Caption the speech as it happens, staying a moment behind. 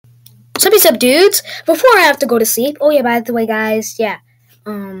What's up, dudes? Before I have to go to sleep. Oh yeah, by the way, guys. Yeah.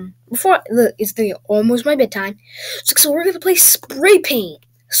 Before look, it's almost my bedtime. So we're gonna play spray paint.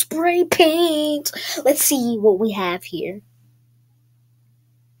 Spray paint. Let's see what we have here.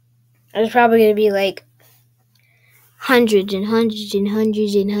 There's probably gonna be like hundreds and hundreds and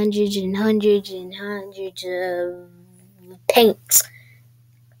hundreds and hundreds and hundreds and hundreds of paints.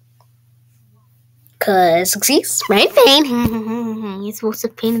 Cause see, spray paint. You're supposed to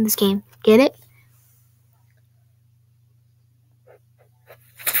paint in this game. Get it?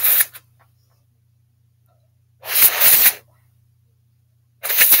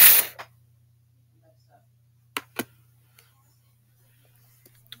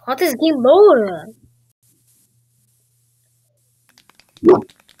 How this game load?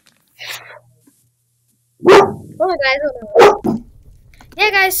 Oh, guys, hold on. Yeah,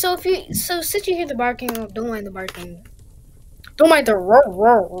 guys. So since you hear the barking, don't mind the barking. Don't mind the roar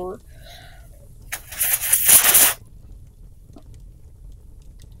roar.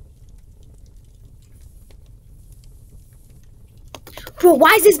 Bro,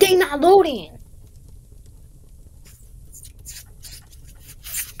 why is this game not loading?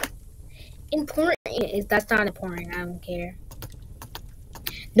 Important? That's not important. I don't care.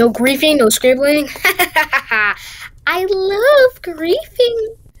 No griefing, no scribbling. I love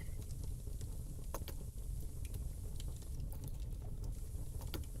griefing.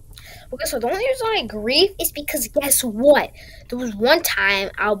 Okay, so the only reason I grieve is because guess what? There was one time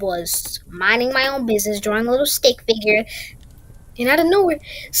I was minding my own business, drawing a little stick figure, and out of nowhere,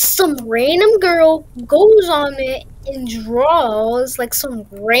 some random girl goes on it and draws like some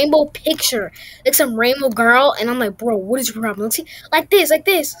rainbow picture, like some rainbow girl, and I'm like, bro, what is your problem? Let's see, like this.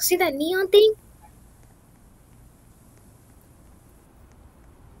 See that neon thing?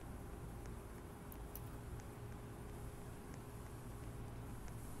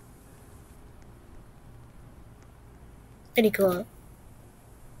 Pretty cool.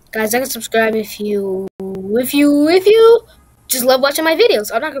 Guys, I can subscribe if you just love watching my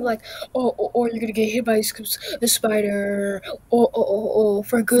videos. I'm not gonna be like, or you're gonna get hit by a spider,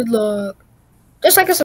 for good luck. Just like a